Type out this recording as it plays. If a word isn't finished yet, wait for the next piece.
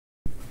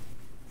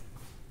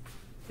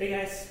Hey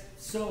guys,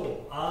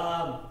 so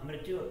I'm going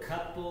to do a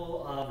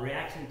couple of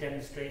reaction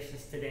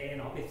demonstrations today,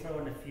 and I'll be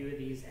throwing a few of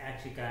these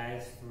at you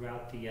guys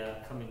throughout the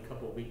coming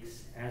couple of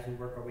weeks as we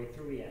work our way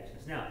through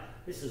reactions. Now,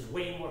 this is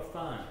way more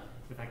fun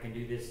if I can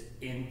do this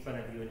in front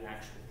of you, an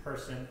actual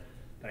person,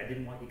 but I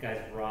didn't want you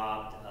guys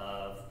robbed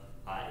of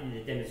any of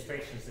the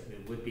demonstrations that we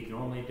would be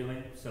normally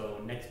doing,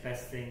 so next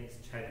best thing is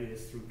to try to do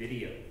this through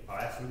video.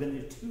 Alright, so we're going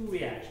to do two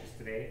reactions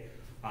today,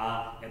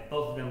 and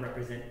both of them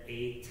represent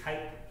a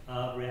type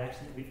of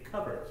reaction that we've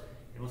covered.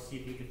 And we'll see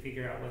if you can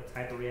figure out what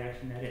type of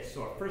reaction that is.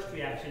 So our first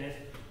reaction is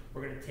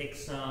we're going to take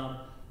some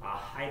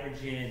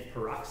hydrogen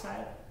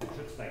peroxide, which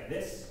looks like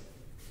this.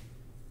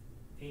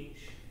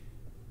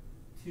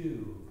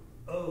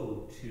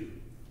 H2O2.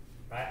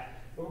 Right?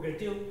 What we're going to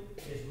do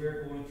is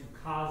we're going to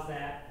cause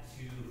that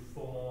to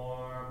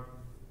form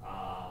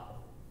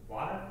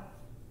water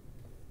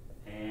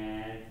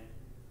and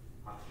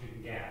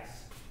oxygen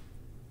gas.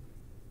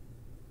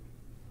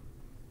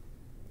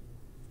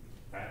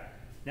 Right.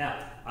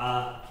 Now,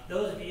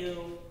 those of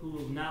you who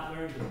have not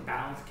learned to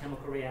balance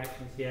chemical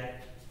reactions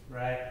yet,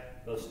 right,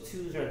 those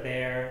twos are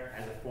there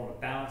as a form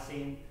of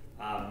balancing.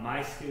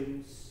 My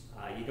students,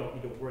 you don't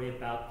need to worry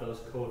about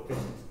those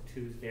coefficients of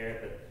twos there,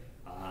 but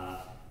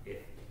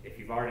if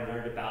you've already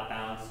learned about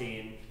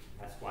balancing,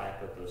 that's why I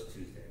put those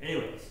twos there.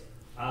 Anyways,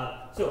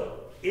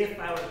 so if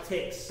I were to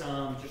take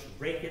some just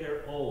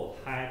regular old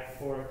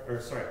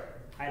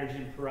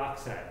hydrogen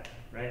peroxide,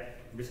 right,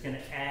 I'm just going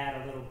to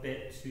add a little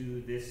bit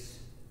to this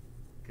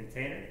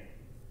container.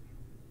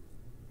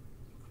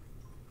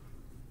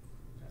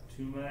 Not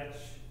too much.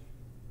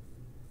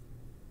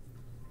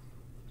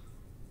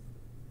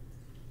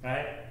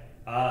 Right?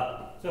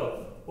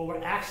 So what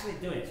we're actually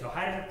doing, so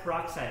hydrogen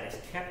peroxide is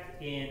kept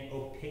in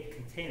opaque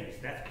containers.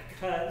 That's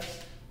because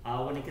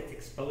when it gets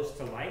exposed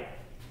to light,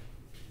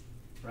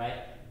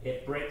 right,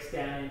 it breaks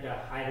down into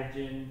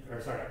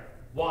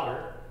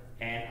water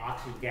and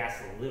oxygen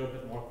gas a little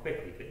bit more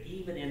quickly. But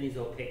even in these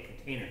opaque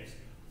containers,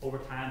 over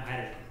time,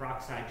 hydrogen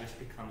peroxide just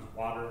becomes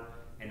water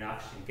and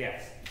oxygen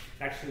gas.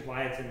 Actually,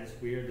 why it's in this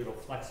weird little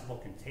flexible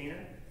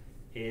container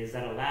is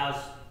that allows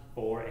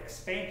for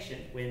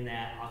expansion. When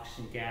that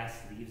oxygen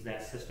gas leaves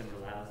that system, it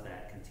allows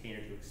that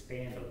container to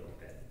expand a little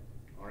bit.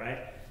 All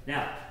right?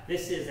 Now,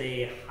 this is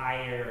a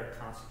higher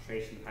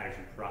concentration of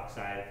hydrogen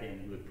peroxide than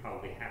you would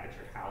probably have at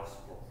your house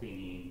for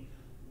cleaning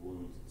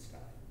wounds and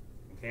stuff.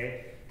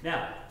 Okay?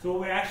 Now, so what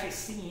we're actually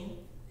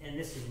seeing, and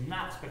this is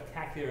not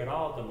spectacular at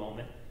all at the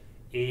moment,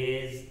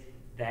 is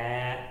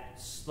that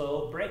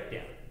slow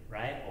breakdown,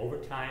 right? Over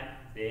time,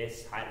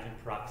 this hydrogen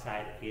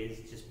peroxide is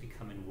just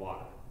becoming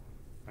water,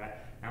 right?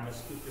 Now I'm going to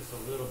scoot this a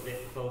little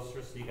bit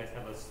closer so you guys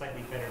have a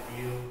slightly better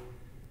view.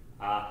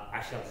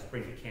 Actually, I'll just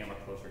bring the camera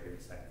closer here in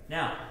a second.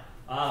 Now,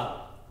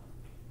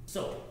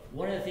 so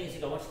one of the things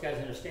I want you guys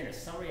to understand is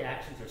some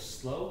reactions are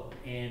slow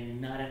and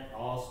not at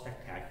all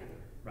spectacular,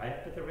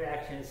 right? But the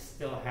reaction is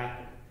still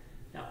happening.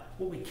 Now,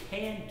 what we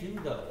can do,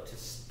 though, to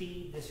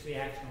speed this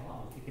reaction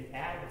along, is we can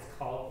add what's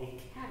called a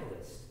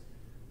catalyst,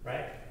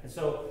 right? And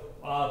so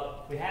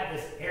we have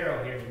this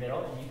arrow here in the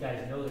middle, and you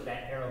guys know that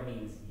that arrow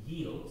means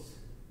yields.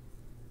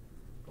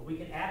 But we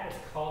can add what's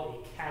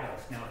called a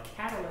catalyst. Now, a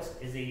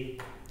catalyst is an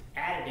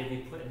additive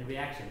we put in the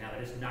reaction. Now,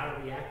 it is not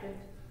a reactant,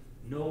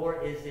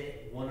 nor is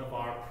it one of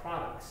our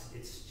products.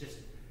 It's just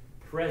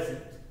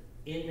present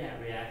in that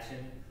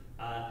reaction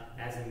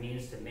as a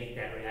means to make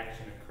that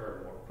reaction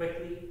occur more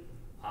quickly,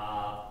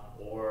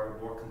 or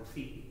more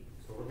completely.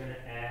 So we're going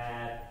to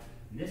add,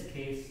 in this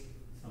case,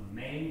 some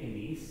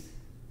manganese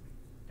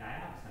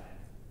dioxide,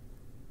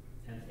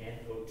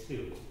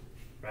 MnO2,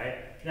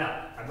 right?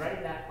 Now, I'm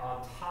writing that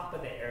on top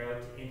of the arrow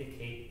to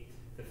indicate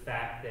the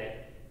fact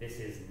that this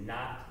is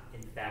not,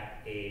 in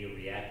fact, a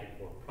reactant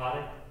or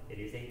product. It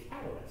is a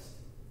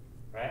catalyst,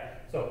 right?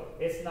 So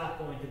it's not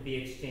going to be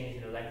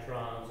exchanging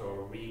electrons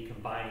or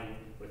recombining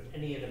with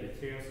any of the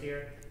materials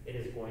here. It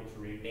is going to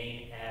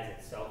remain as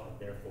itself, and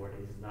therefore it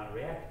is not a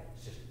reactant.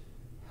 It's just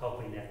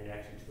helping that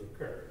reaction to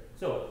occur.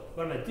 So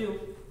what I'm going to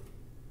do,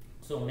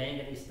 so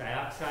manganese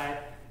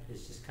dioxide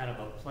is just kind of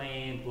a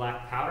plain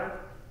black powder.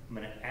 I'm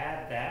going to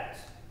add that,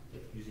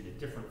 using a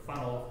different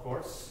funnel, of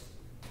course,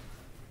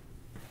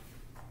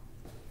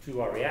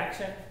 to our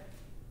reaction,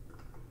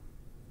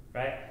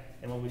 right?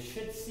 And what we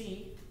should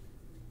see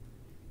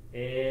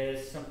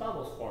is some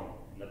bubbles forming.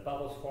 And the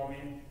bubbles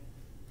forming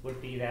would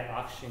be that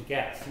oxygen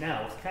gas.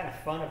 Now, what's kind of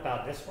fun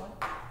about this one,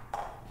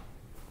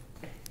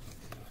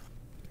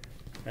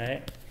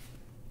 right?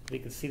 We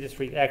can see this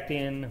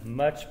reacting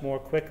much more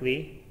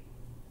quickly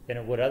than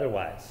it would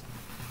otherwise.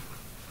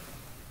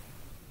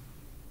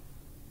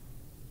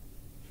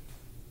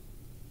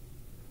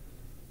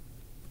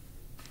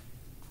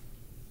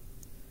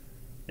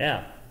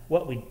 Now,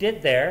 what we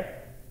did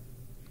there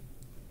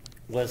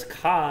was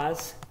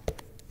cause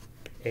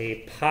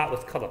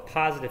what's called a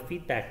positive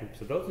feedback loop.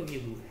 So those of you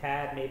who've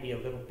had maybe a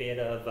little bit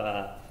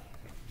of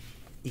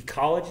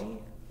ecology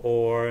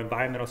or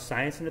environmental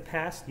science in the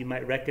past, you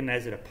might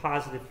recognize that a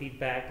positive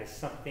feedback is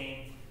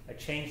something, a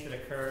change that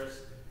occurs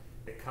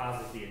that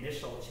causes the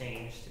initial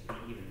change to be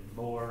even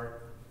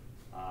more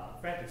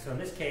frantic. So in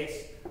this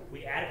case,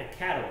 we added a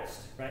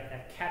catalyst, right?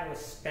 That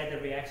catalyst sped the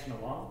reaction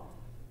along,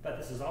 but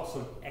this is also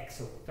an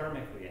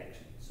exothermic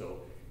reaction. So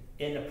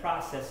in the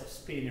process of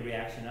speeding the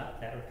reaction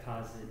up, that would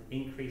cause an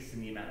increase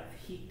in the amount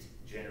of heat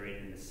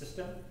generated in the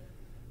system.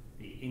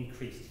 The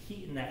increased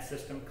heat in that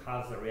system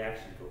caused the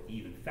reaction to go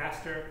even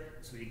faster.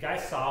 So what you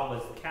guys saw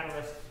was the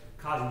catalyst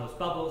causing those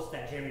bubbles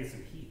that generated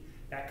some heat.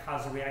 That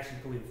caused the reaction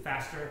to go even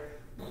faster.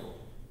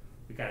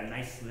 We got a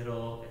nice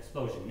little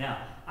explosion.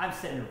 Now, I'm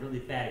setting a really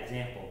bad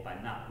example by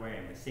not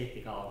wearing my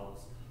safety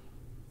goggles.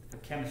 If a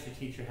chemistry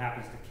teacher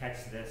happens to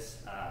catch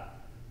this,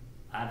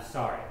 I'm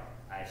sorry.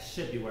 I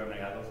should be wearing my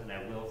goggles, and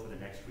I will for the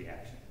next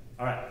reaction.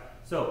 All right,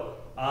 so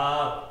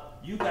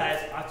you guys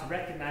ought to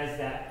recognize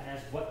that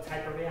as what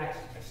type of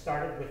reaction. I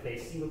started with a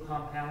single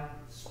compound,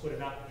 split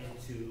it up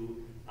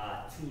into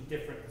two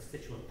different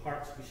constituent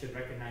parts. We should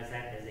recognize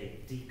that as a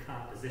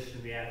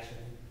decomposition reaction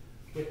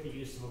with the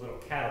use of a little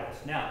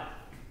catalyst. Now,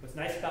 what's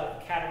nice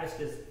about the catalyst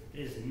is it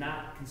is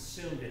not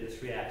consumed in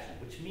this reaction,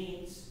 which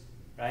means,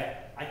 right,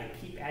 I can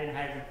keep adding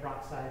hydrogen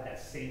peroxide,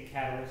 that same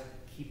catalyst,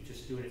 keep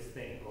just doing its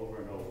thing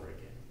over and over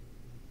again.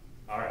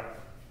 All right,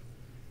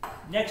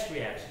 next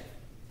reaction.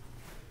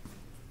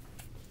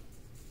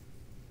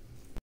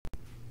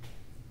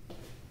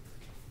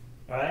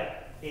 All right,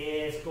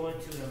 is going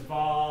to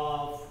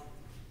involve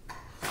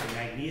some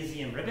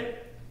magnesium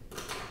ribbit,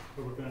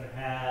 where we're going to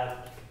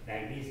have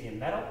magnesium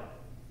metal,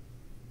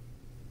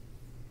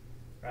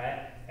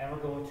 right? And we're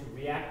going to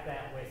react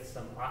that with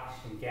some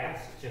oxygen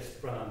gas just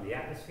from the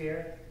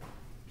atmosphere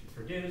to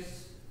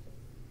produce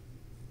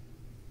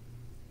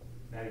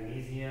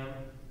magnesium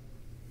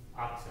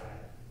oxide.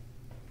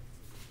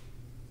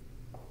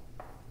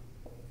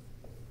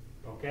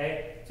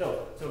 Okay,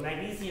 so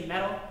magnesium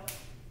metal,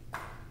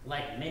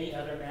 like many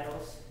other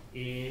metals,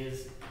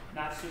 is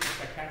not super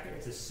spectacular.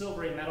 It's a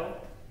silvery metal,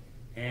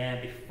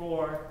 and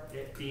before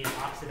it being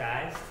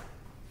oxidized,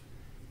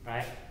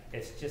 right,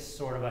 it's just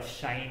sort of a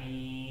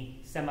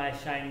shiny,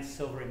 semi-shiny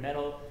silvery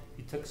metal. If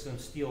you took some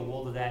steel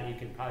wool to that, you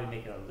can probably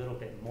make it a little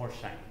bit more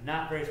shiny.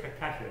 Not very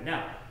spectacular.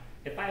 Now,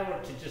 if I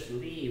were to just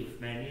leave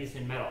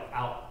magnesium metal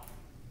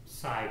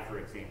outside, for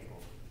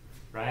example,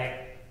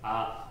 right,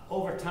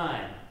 over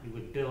time, we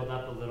would build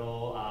up a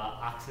little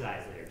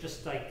oxidized layer.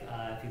 Just like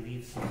if you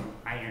leave some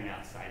iron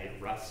outside,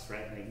 it rusts,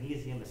 right?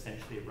 Magnesium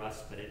essentially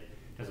rusts, but it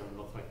doesn't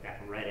look like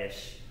that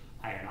reddish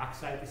iron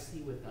oxide we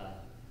see with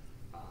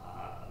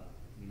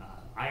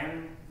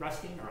iron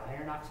rusting or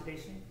iron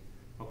oxidation.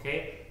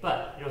 Okay,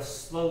 but it'll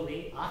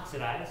slowly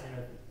oxidize and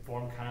it'll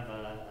form kind of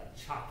a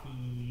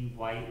chalky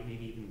white,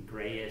 maybe even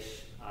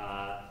grayish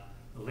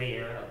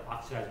layer of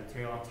oxidized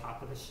material on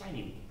top of the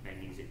shiny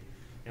magnesium.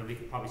 And we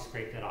could probably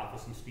scrape that off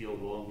with some steel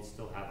wool and we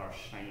still have our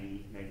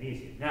shiny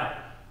magnesium.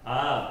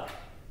 Now,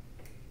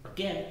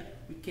 again,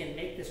 we can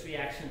make this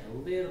reaction a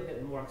little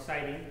bit more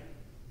exciting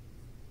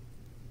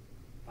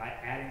by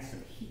adding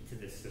some heat to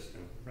this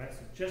system, right?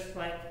 So just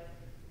like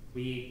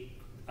we,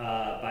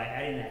 by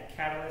adding that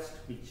catalyst,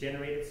 we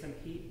generated some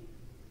heat,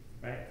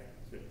 right?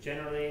 So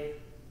generally,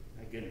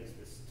 my goodness,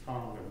 this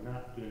tongs are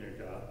not doing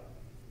their job.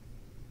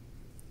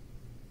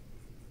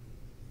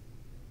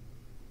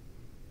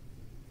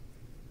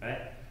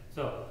 Right?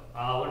 So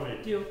what I'm going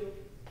to do,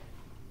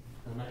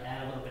 I'm going to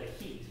add a little bit of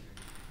heat.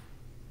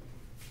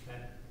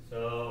 Okay?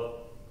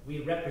 So we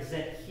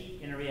represent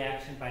heat in a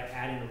reaction by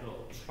adding a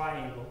little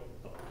triangle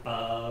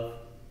above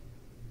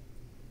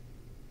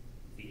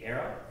the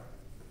arrow.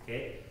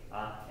 Okay?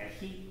 And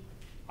heat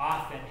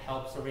often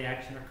helps a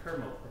reaction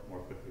occur more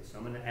quickly. So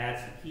I'm going to add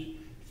some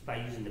heat just by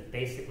using the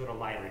basic little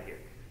lighter here.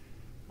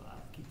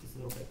 Keep this a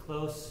little bit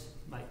close.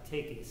 Might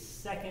take a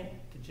second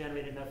to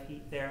generate enough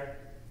heat there.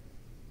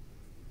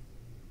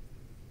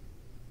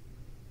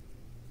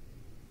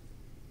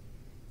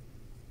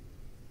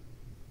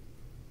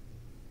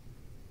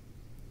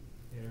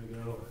 There we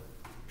go.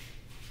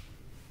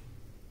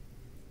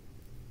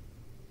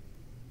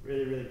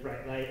 Really, really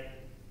bright light.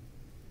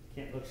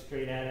 Can't look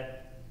straight at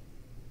it.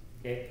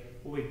 Okay.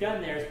 What we've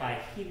done there is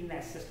by heating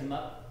that system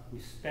up, we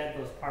sped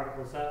those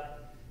particles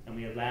up, and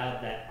we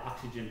allowed that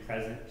oxygen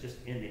present just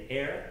in the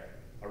air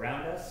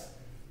around us,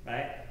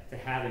 right, to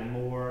have a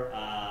more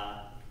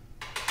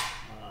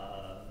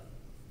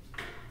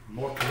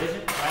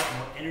collision, right,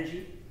 more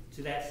energy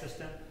to that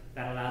system.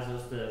 That allows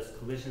those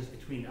collisions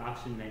between the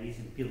oxygen and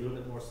magnesium to be a little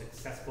bit more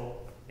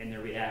successful in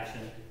their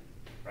reaction,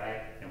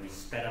 right? And we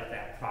sped up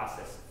that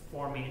process of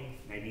forming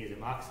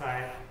magnesium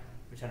oxide,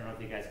 which I don't know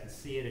if you guys can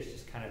see it. It's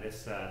just kind of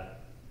this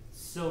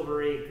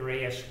silvery,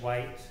 grayish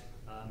white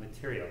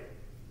material.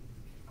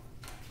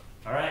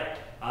 All right,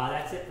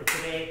 that's it for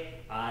today.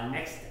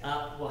 Next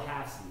up, we'll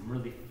have some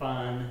really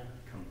fun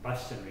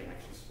combustion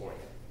reactions for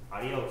you.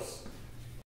 Adios.